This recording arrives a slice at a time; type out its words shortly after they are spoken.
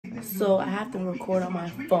So I have to record on my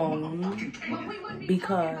phone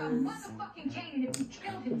because,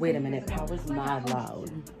 wait a minute, power's mad loud.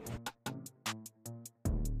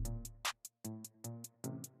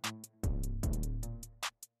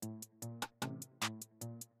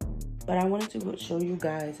 But I wanted to show you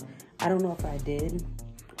guys, I don't know if I did,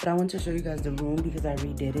 but I wanted to show you guys the room because I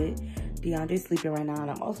redid it. DeOndre's sleeping right now,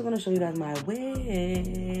 and I'm also going to show you guys my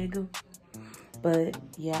wig. But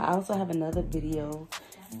yeah, I also have another video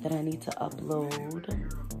that I need to upload.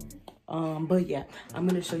 But yeah, I'm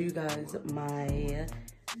going to show you guys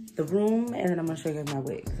the room, and then I'm going to show you guys my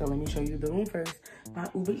wig. So let me show you the room first. My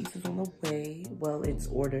Uber Eats is on the way. Well, it's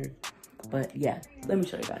ordered. But yeah, let me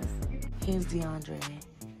show you guys. Here's DeOndre.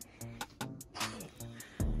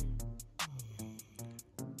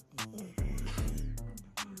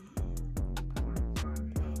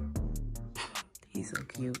 He's so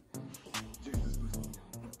cute.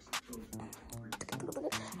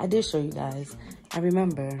 I did show you guys. I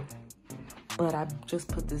remember. But I just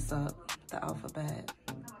put this up, the alphabet,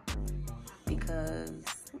 because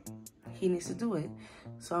he needs to do it.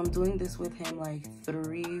 So I'm doing this with him like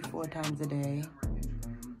 3-4 times a day.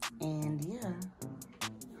 And yeah.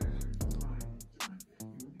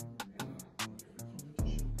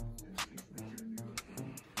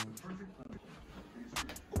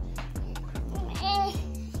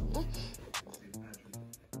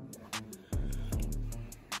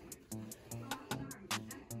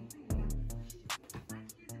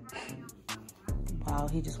 Wow,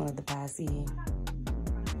 he just wanted the passy.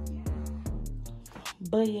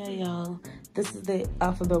 But yeah, y'all, this is the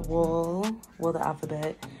alphabet wall. Well, the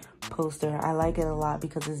alphabet poster. I like it a lot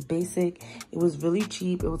because it's basic. It was really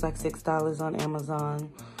cheap. It was like $6 on Amazon.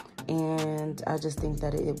 And I just think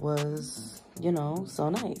that it was, you know, so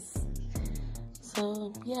nice.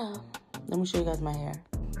 So yeah, let me show you guys my hair.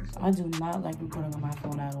 I do not like recording on my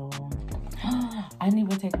phone at all. I didn't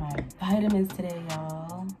even take my vitamins today,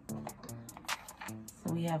 y'all.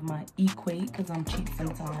 So we have my Equate, because I'm cheap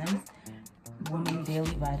sometimes. Women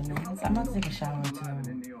Daily Vitamins. I'm about to take a shower too.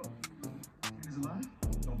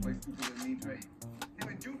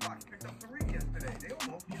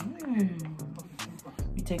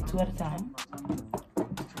 You take 2 at a time.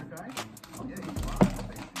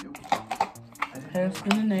 Hair,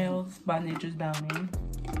 Skin, and Nails by Nature's Bounty.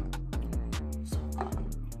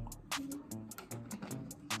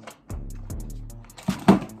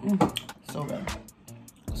 So good.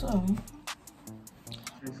 So,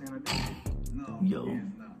 yo,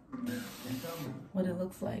 what it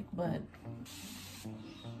looks like, but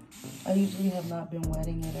I usually have not been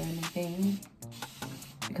wetting it or anything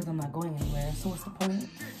because I'm not going anywhere, so what's the point?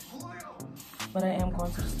 But I am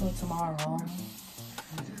going to the store tomorrow.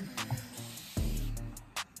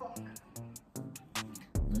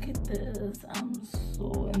 Look at this. I'm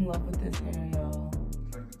so in love with this hair, y'all.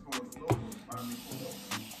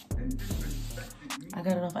 I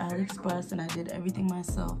got it off AliExpress and I did everything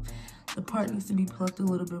myself. The part needs to be plucked a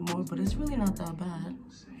little bit more, but it's really not that bad.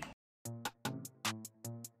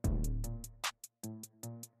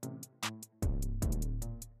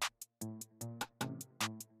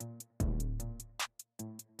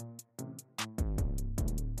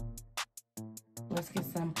 Let's get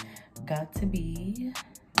some Got To Be.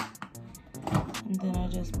 And then I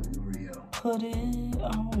just put it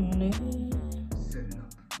on it.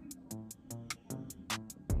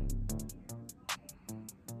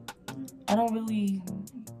 I don't really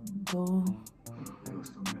go.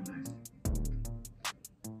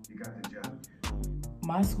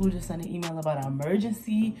 My school just sent an email about an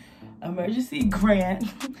emergency grant.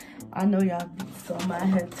 I know y'all saw my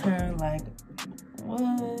head turn like,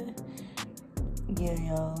 what? Yeah,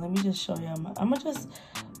 y'all, let me just show y'all. I'm gonna just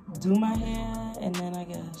do my hair and then I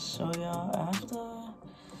guess show y'all after.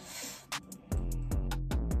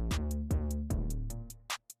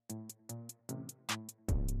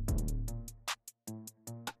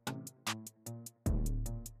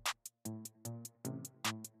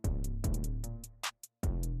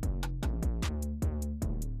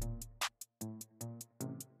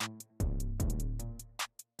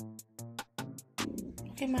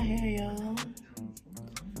 Look at my hair, y'all.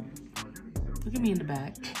 Look at me in the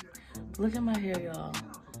back. Look at my hair, y'all.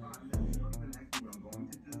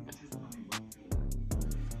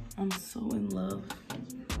 I'm so in love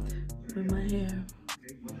with my hair.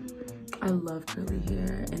 I love curly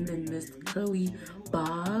hair. And then this curly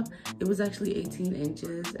bob, it was actually 18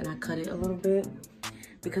 inches and I cut it a little bit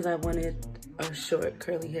because I wanted a short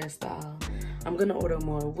curly hairstyle. I'm gonna order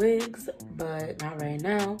more wigs, but not right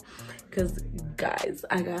now because guys,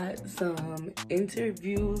 I got some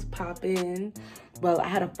interviews popping. Well, I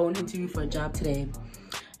had a phone interview for a job today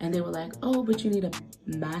And they were like, oh, but you need a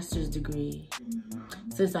master's degree.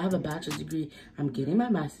 Since I have a bachelor's degree, I'm getting my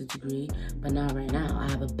master's degree, but not right now. I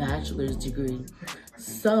have a bachelor's degree.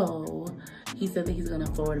 So he said that he's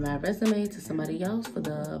gonna forward my resume to somebody else for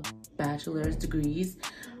the bachelor's degrees,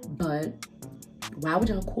 but why would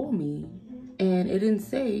y'all call me? And it didn't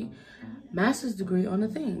say master's degree on the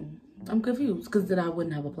thing. I'm confused because then I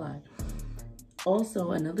wouldn't have applied.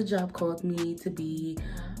 Also, another job called me to be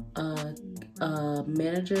a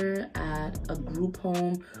manager at a group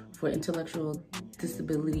home for intellectual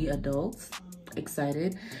disability adults.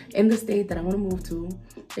 Excited. In the state that I want to move to.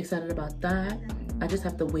 Excited about that. I just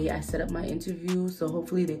have to wait. I set up my interview, so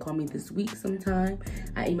hopefully they call me this week sometime.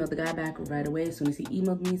 I emailed the guy back right away as soon as he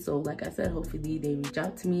emailed me. So like I said, hopefully they reach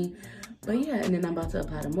out to me. But yeah, and then I'm about to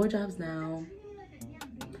apply to more jobs now.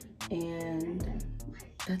 And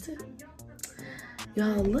that's it.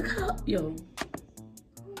 Y'all, look how, yo.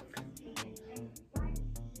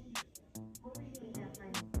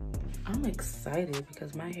 I'm excited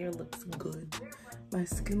because my hair looks good. My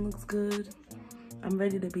skin looks good. I'm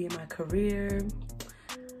ready to be in my career.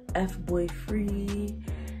 F-boy free.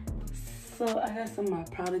 So I got some of my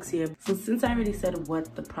products here. So since I already said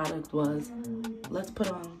what the product was, let's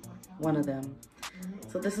put on one of them.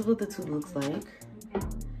 So this is what the tube looks like.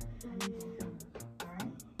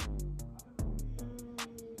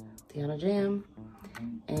 DEONDRE Jam.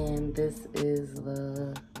 And this is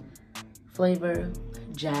the flavor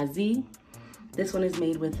Jazzy. This one is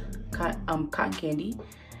made with cotton candy.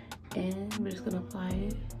 And we're just gonna apply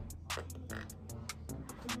it.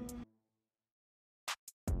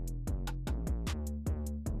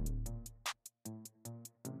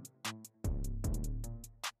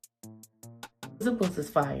 The lip gloss is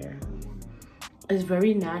fire. It's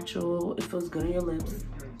very natural. It feels good on your lips.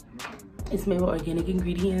 It's made with organic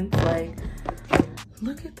ingredients. Like,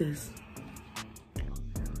 look at this.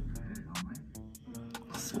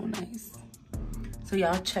 So nice. So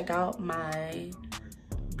y'all check out my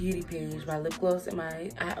beauty page, my lip gloss, and I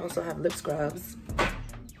also have lip scrubs.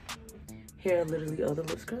 Here are literally all the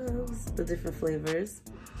lip scrubs, the different flavors.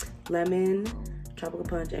 Lemon, tropical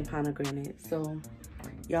punch, and pomegranate. So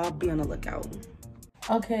y'all be on the lookout.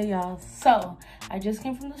 Okay, y'all, so I just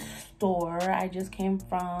came from the store. I just came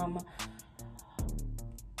from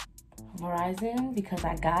Verizon because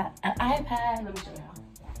I got an iPad. Let me show y'all.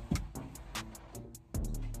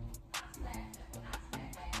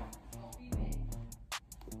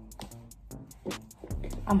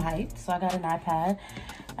 I'm hyped, so I got an iPad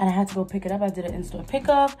and I had to go pick it up. I did an in-store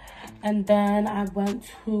pickup, and then I went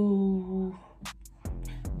to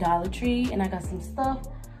Dollar Tree and I got some stuff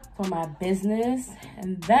for my business,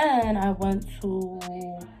 and then I went to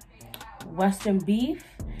Western Beef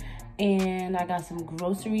and I got some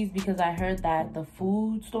groceries because I heard that the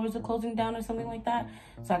food stores are closing down or something like that.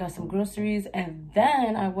 So I got some groceries, and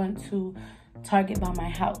then I went to Target by my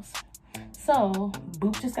house. So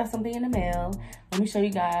Boop just got something in the mail. Let me show you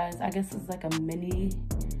guys. I guess it's like a mini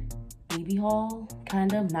baby haul,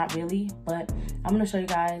 kind of, not really, but I'm gonna show you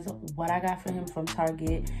guys what I got for him from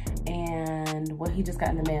Target and what he just got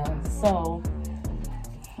in the mail. So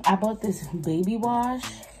I bought this baby wash.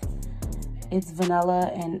 It's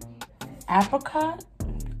vanilla and apricot.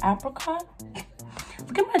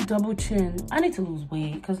 Look at my double chin. I need to lose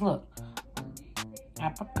weight because look,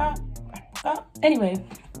 apricot. Anyway,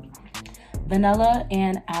 vanilla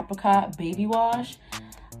and apricot baby wash.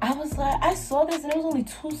 I was like, I saw this and it was only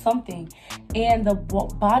 $2 something, and the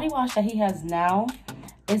body wash that he has now,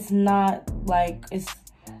 it's not like, it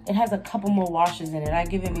has a couple more washes in it. I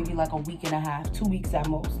give it maybe like a week and a half, 2 weeks at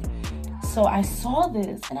most. So I saw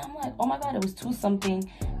this and I'm like, oh my god, it was $2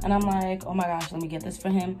 something, and I'm like, oh my gosh, let me get this for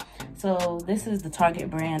him. So this is the Target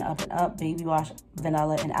brand Up and Up baby wash,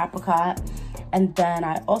 vanilla and apricot. And then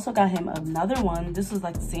I also got him another one. This was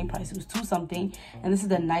like the same price. It was $2 something, and this is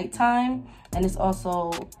the nighttime, and it's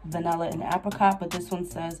also vanilla and apricot, but this one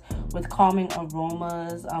says with calming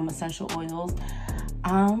aromas, essential oils.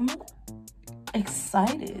 I'm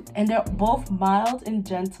excited, and they're both mild and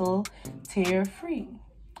gentle, tear free.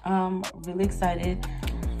 I'm really excited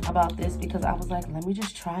about this because I was like, let me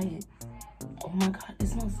just try it. Oh my god, it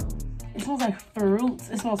smells like fruits.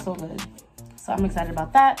 It smells so good. So I'm excited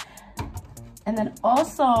about that. And then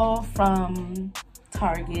also from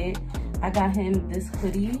Target, I got him this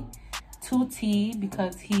hoodie, 2T,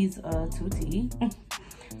 because he's a 2T.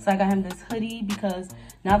 So I got him this hoodie because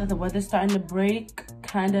now that the weather's starting to break,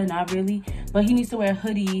 kind of, not really, but he needs to wear a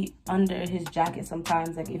hoodie under his jacket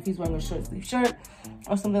sometimes, like if he's wearing a short sleeve shirt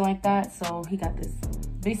or something like that. So he got this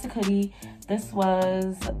basic hoodie. This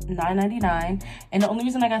was $9.99, and the only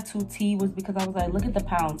reason I got 2T was because I was like, look at the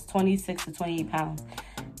pounds, 26 to 28 pounds.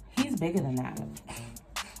 he's bigger than that.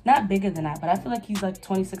 Not bigger than that, but I feel like he's like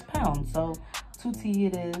 26 pounds. So 2T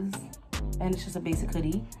it is. And it's just a basic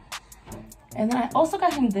hoodie. And then I also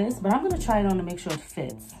got him this, but I'm going to try it on to make sure it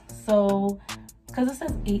fits. So, because it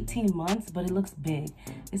says 18 months, but it looks big.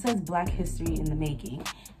 It says Black History in the Making.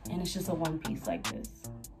 And it's just a one piece like this.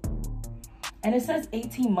 And it says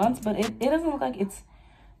 18 months, but it doesn't look like it's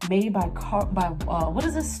made by what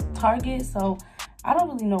is this, Target? So I don't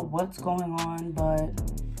really know what's going on, but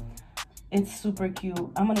it's super cute.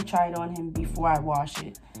 I'm gonna try it on him before I wash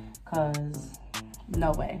it, cause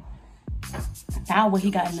no way. Now what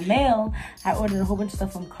he got in the mail, I ordered a whole bunch of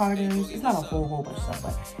stuff from Carter's. It's not a whole bunch of stuff,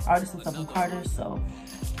 but I ordered some stuff from Carter's. So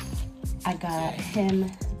I got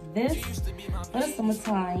him this for the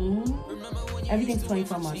summertime. Everything's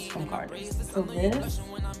 24 months from Carter's. So this,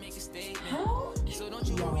 how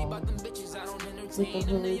y'all, with the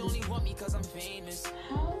hood,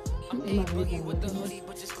 how cute am I reading with this?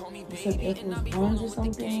 It said it was orange or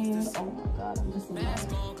something. Oh my god, I'm just in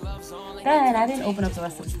love. Then I didn't open up the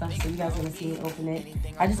rest of the stuff, so you guys are gonna see it open it.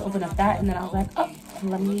 I just opened up that, and then I was like, oh,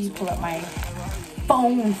 let me pull up my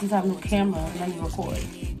phone since I have no camera, and let me record.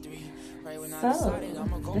 So,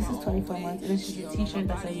 this is 24 months, and it's just a t-shirt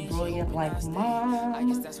that says Brilliant Like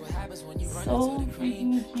Mom. So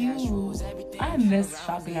freaking cute. I miss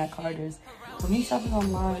shopping at Carter's. For me, shopping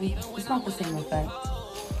online, it's not the same effect.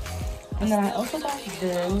 And then I also got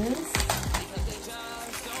this.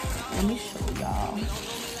 Let me show y'all.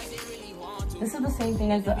 This is the same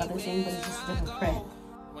thing as the other thing, but it's just a different print.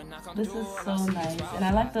 This is so nice. And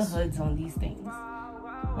I like the hoods on these things.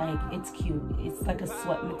 Like, it's cute. It's like a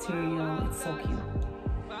sweat material. It's so cute.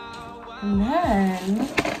 And then,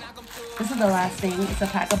 this is the last thing. It's a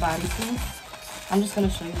pack of bodysuits. I'm just going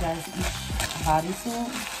to show you guys each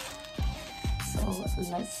bodysuit. So,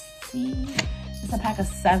 let's see. It's a pack of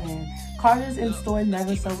 7. Carter's in store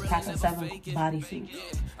never sells a pack of 7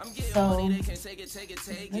 bodysuits. So,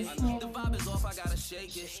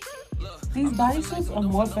 these bodysuits are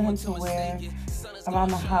more for him to wear around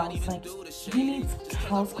the house. Like, he needs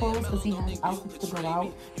house clothes because he has outfits to go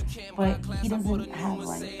out, but he doesn't have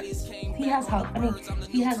like, he has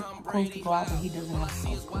clothes to go out, but he doesn't have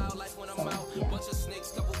house clothes. So, yeah. So,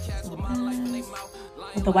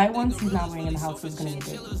 with the white ones, he's not wearing in the house, so he's gonna get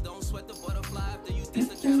dirty. These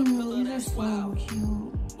are so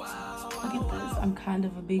cute. Look at this. I'm kind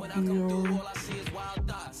of a big deal.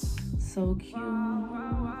 So cute.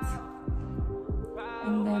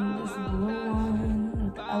 And then this blue one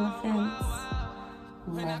with the elephants.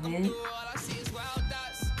 Love it.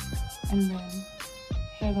 And then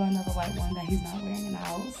here go another white one that he's not wearing in the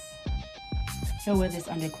house. He'll wear this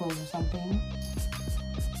under clothes or something.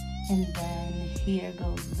 And then here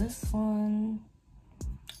goes this one.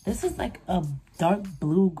 This is like a dark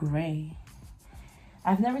blue gray.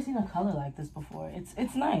 I've never seen a color like this before.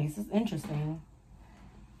 It's nice. It's interesting.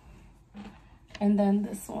 And then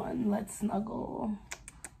this one, Let's Snuggle.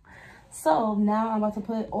 So now I'm about to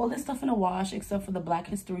put all this stuff in a wash except for the Black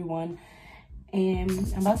History one. And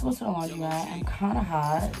I'm about to go to the laundromat. I'm kind of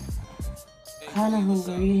hot. Kind of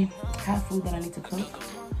hungry. I have food that I need to cook.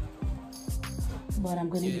 But I'm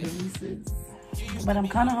going to eat Reese's. But I'm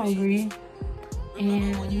kind of hungry.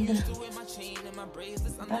 And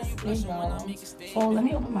that's it, y'all. Oh, let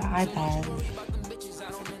me open my iPad.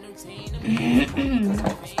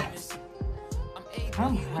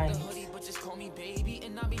 I'm hyped.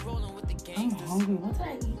 I'm hungry. What did I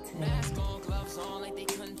eat today?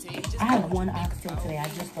 I had one oxtail today. I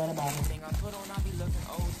just thought about it.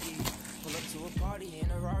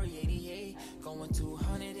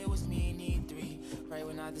 Right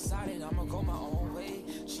when I decided I'ma go my own way.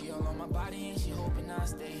 She all on my body and she hoping I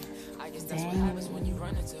stay. I guess that's what happens when you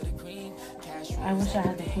run into the green. I wish I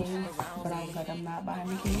had the case, but I was like, I'm not buying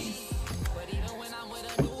the case. But even when I'm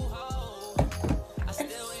with a new hoe, I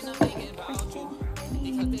still ain't thinking about you.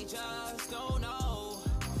 Because they just don't know.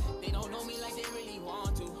 They don't know me like they really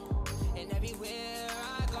want to. And everywhere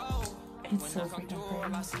I go, it's so freaking pretty.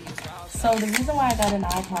 So the reason why I got an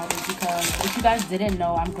iPad is because, if you guys didn't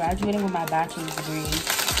know, I'm graduating with my bachelor's degree.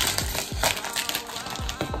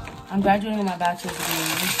 I'm graduating with my bachelor's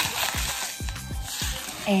degree.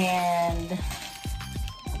 And,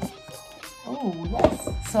 oh yes.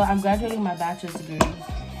 So I'm graduating with my bachelor's degree.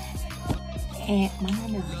 And my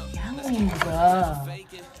mom is yelling, bruh.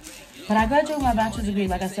 But I graduated with my bachelor's degree,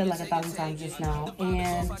 like I said like 1,000 times just now,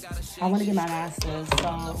 and I want to get my master's. So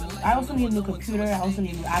I also need a new computer. I also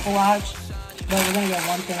need a new Apple Watch, but we're gonna get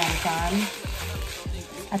one thing at a time.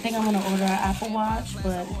 I think I'm gonna order an Apple Watch,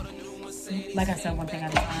 but like I said, one thing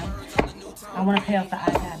at a time. I want to pay off the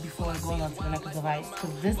iPad before it goes on to the next device,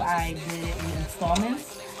 because this I did in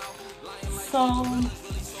installments. So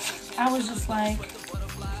I was just like,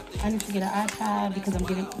 I need to get an iPad because I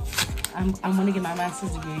want to get my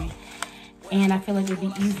master's degree. And I feel like it'd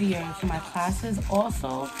be easier for my classes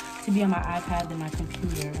also to be on my iPad than my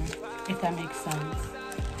computer, if that makes sense.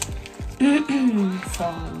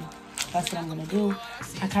 So that's what I'm gonna do.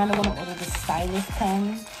 I kind of want to order the stylus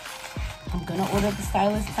pen. I'm gonna order the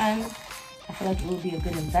stylus pen. I feel like it will be a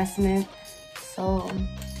good investment. So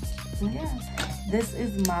yeah, this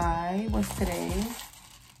is my, what's today?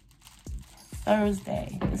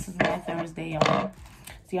 Thursday. This is my Thursday, y'all.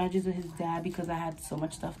 DeOndre's with his dad because I had so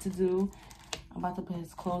much stuff to do. I'm about to put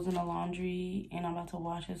his clothes in the laundry and I'm about to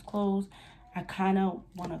wash his clothes. I kind of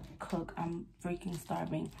want to cook. I'm freaking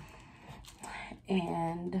starving.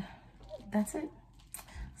 And that's it.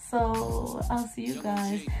 So I'll see you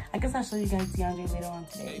guys. I guess I'll show you guys DeOndre later on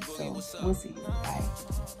today. So we'll see you. Bye.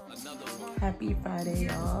 Happy Friday,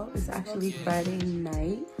 y'all. It's actually Friday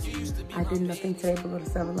night. I did nothing today but go to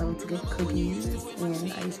 7-Eleven to get cookies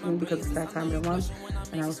and ice cream because it's that time of the month.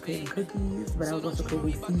 And I was craving cookies, but I was also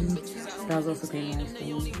craving seeds, and I was also craving ice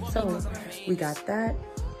cream. So we got that.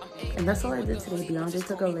 And that's all I did today. DeOndre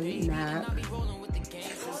took a late nap.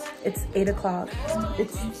 It's 8 o'clock.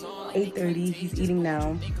 It's 8:30. He's eating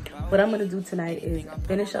now. What I'm gonna do tonight is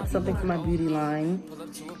finish up something for my beauty line,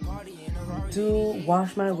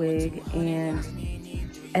 wash my wig, and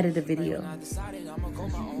edit a video.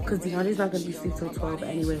 Because DeOndre's not gonna be asleep till 12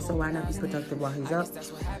 anyway, so why not be productive while he's up?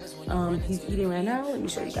 He's eating right now. Let me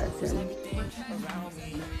show you guys him.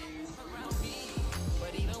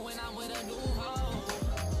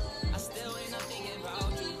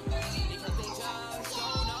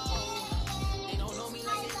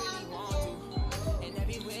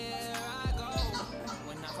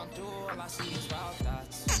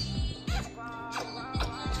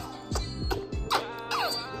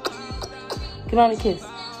 Give on a kiss.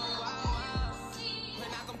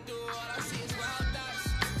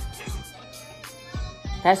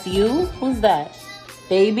 That's you? Who's that?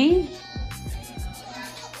 Baby?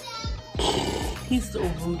 He's so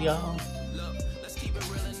rude, y'all.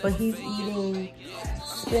 But he's eating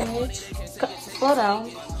spinach. Slow down.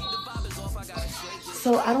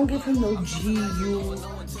 So I don't give him no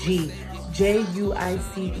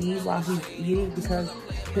J-U-I-C-E while he's eating because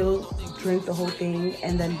he'll drink the whole thing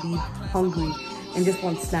and then be hungry and just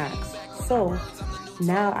want snacks. So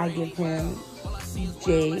now I give him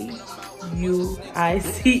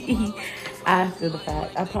J-U-I-C-E after the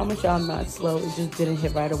fact. I promise y'all I'm not slow. It just didn't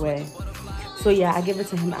hit right away. So yeah, I give it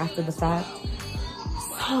to him after the fact.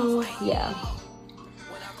 So yeah.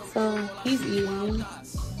 So he's eating,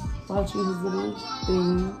 watching his little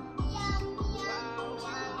thing.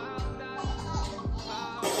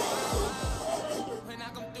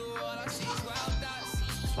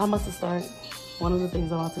 I'm about to start one of the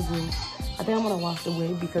things I'm about to do. I think I'm gonna wash the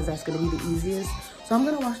wig because that's gonna be the easiest. So I'm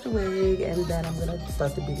gonna wash the wig and then I'm gonna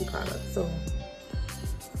start the beauty product. So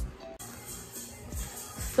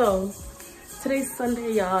today's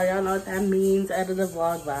Sunday, y'all. Y'all know what that means. End of the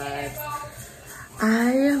vlog vibes.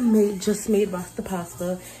 I just made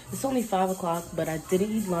pasta. It's only 5 o'clock, but I didn't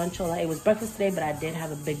eat lunch. It was breakfast today, but I did have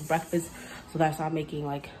a big breakfast. So that's why I'm making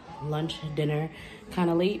like lunch, dinner, kind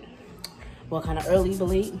of late. Well, kind of early, but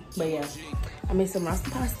late. But yeah, I made some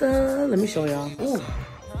pasta. Let me show y'all. Ooh,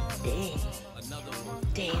 dang.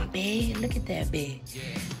 Dang, babe. Look at that, babe.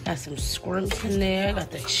 Got some squirms in there.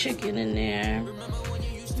 Got the chicken in there.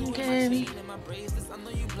 Okay.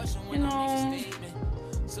 You know.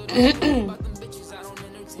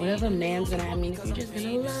 Whatever man's gonna have me, if you're just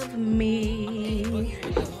gonna love me,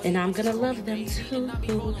 then I'm gonna love them too.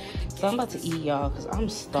 So I'm about to eat, y'all, because I'm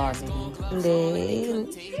starving.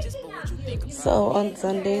 So on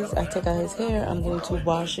Sundays, I take out his hair. I'm going to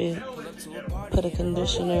wash it, put a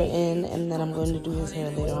conditioner in, and then I'm going to do his hair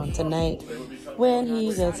later on tonight when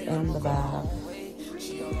he gets in the bath.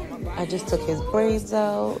 I just took his braids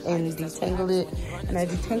out and detangled it, and I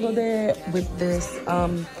detangled it with this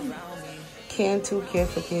Cantu Care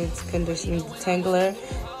for Kids conditioning detangler,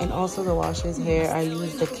 and also to wash his hair I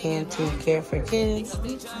used the Cantu Care for Kids.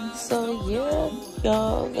 So yeah,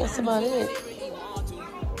 y'all, that's about it.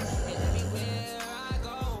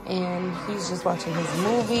 And he's just watching his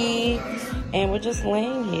movie, and we're just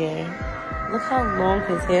laying here. Look how long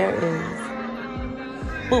his hair is.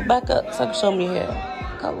 Boop, back up so I can show me your hair.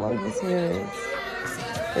 Look how long his hair is.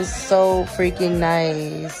 It's so freaking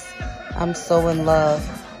nice. I'm so in love.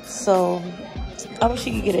 So I wish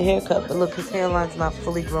he could get a haircut, but look, his hairline's not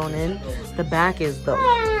fully grown in. The back is though.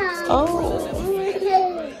 Oh,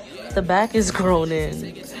 the back is grown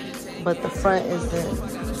in, but the front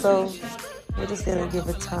isn't. So we're just gonna give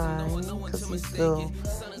it time because he's still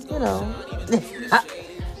you know,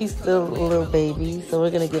 he's still a little baby, so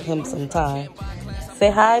we're gonna give him some time.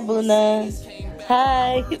 Say hi, Buna.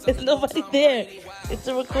 Hi. There's nobody there. It's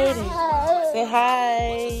a recording. Say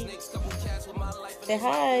hi. Say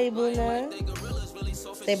hi, Buna.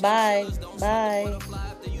 Say bye. Bye.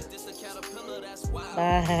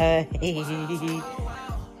 Bye.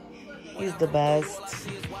 He's the best.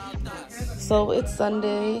 So it's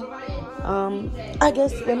Sunday. I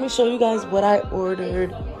guess let me show you guys what I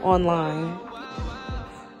ordered online.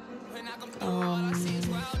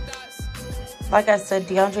 Like I said,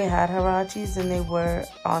 DeOndre had Huaraches and they were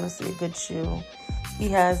honestly a good shoe. He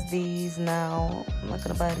has these now. I'm not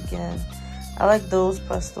gonna buy it again. I like those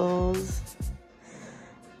Prestos.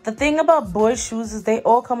 The thing about boys' shoes is they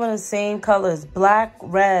all come in the same colors. Black,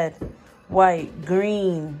 red, white,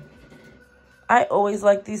 green. I always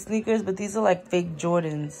like these sneakers, but these are like fake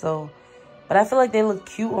Jordans. So, but I feel like they look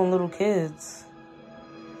cute on little kids.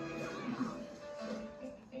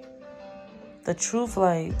 The True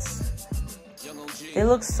Flights. They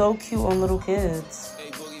look so cute on little kids.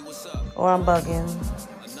 Or I'm bugging.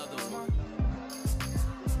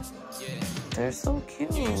 They're so cute.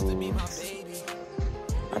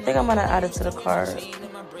 I think I'm gonna add it to the cart.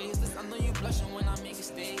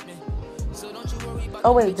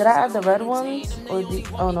 Oh wait, did I add the red ones or the?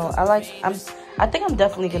 Oh no, I think I'm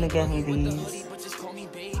definitely gonna get him these.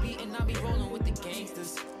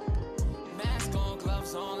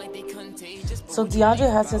 So DeOndre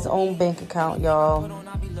has his own bank account, y'all,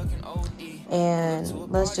 and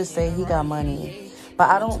let's just say he got money. But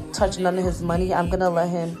I don't touch none of his money. I'm gonna let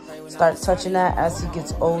him start touching that as he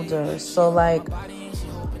gets older. So like,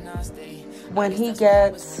 when he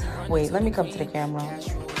gets, wait, let me come to the camera.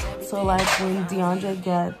 So like when DeOndre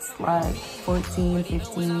gets like 14,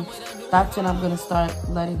 15, that's when I'm gonna start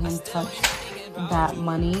letting him touch that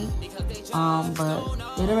money. But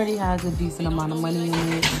it already has a decent amount of money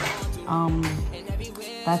in it.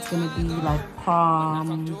 That's gonna be like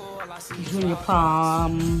prom, junior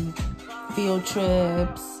prom, field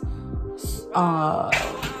trips.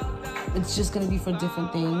 It's just gonna be for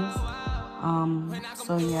different things.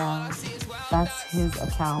 So yeah, that's his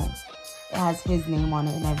account. It has his name on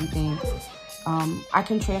it and everything. I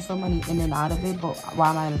can transfer money in and out of it, but why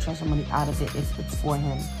am I gonna transfer money out of it if it's for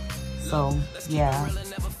him? So yeah,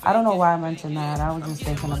 I don't know why I mentioned that. I was just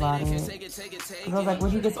thinking about it. Cause I was like,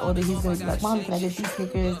 when he gets older, he's gonna be like, Mom, can I get these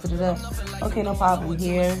sneakers? Da-da-da. Okay, no problem.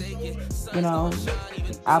 Here, you know,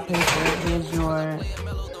 I'll pay for it. Here's your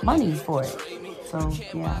money for it. So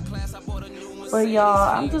yeah. But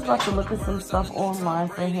y'all, I'm just about to look at some stuff online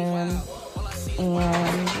for him,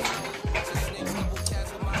 and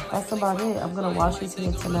that's about it. I'm gonna wash his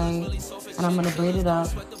hair tonight, and I'm gonna braid it up.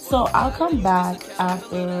 So I'll come back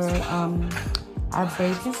after I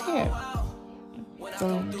braid his hair.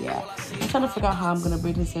 So yeah, I'm trying to figure out how I'm gonna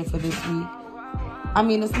braid his hair for this week. I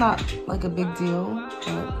mean, it's not like a big deal,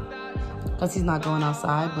 because he's not going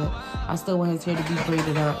outside, but I still want his hair to be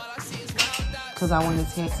braided up, because I want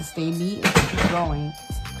his hair to stay neat and keep growing,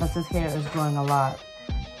 because his hair is growing a lot.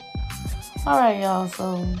 All right, y'all,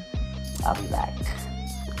 so I'll be back.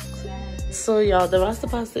 So y'all, the rasta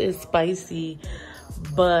pasta is spicy,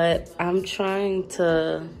 but I'm trying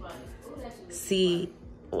to see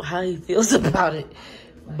how he feels about it.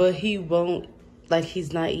 But he won't, like,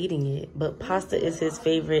 he's not eating it. But pasta is his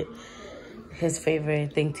favorite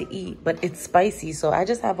thing to eat. But it's spicy, so I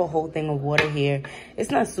just have a whole thing of water here. It's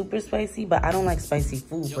not super spicy, but I don't like spicy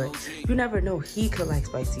food. But you never know, he could like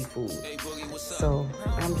spicy food. So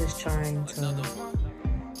I'm just trying to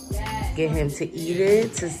get him to eat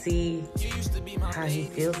it to see how he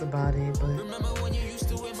feels about it. But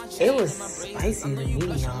it was spicy to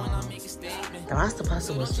me, y'all. The rasta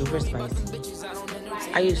pasta was super spicy.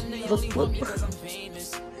 I used look.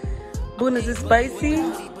 Buna, is it spicy?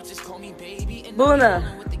 Buna,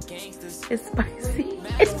 it's spicy.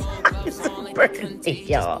 It's burning,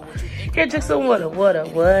 y'all. Here, drink some water.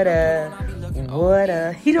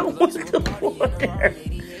 He don't want the water.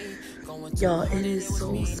 Y'all, it is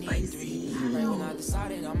so spicy.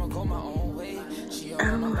 I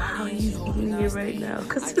don't know how he's eating it right now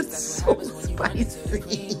because it's so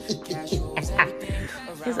spicy.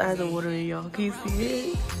 His eyes are watering, y'all. Can you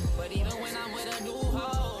see it?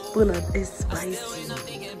 Buna, it's spicy.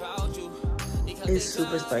 It's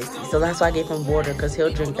super spicy. So that's why I gave him water, because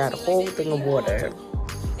he'll drink that whole thing of water.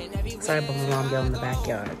 Sorry about my mom yelling in the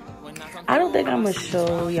backyard. I don't think I'm going to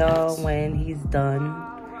show y'all when he's done,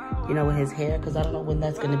 you know, with his hair, because I don't know when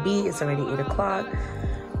that's going to be. It's already 8 o'clock.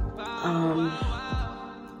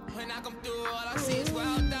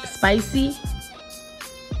 Spicy.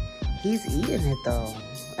 He's eating it, though.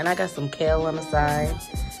 And I got some kale on the side.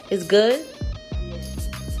 It's good.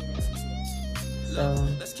 So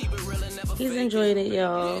he's enjoying it,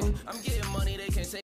 y'all.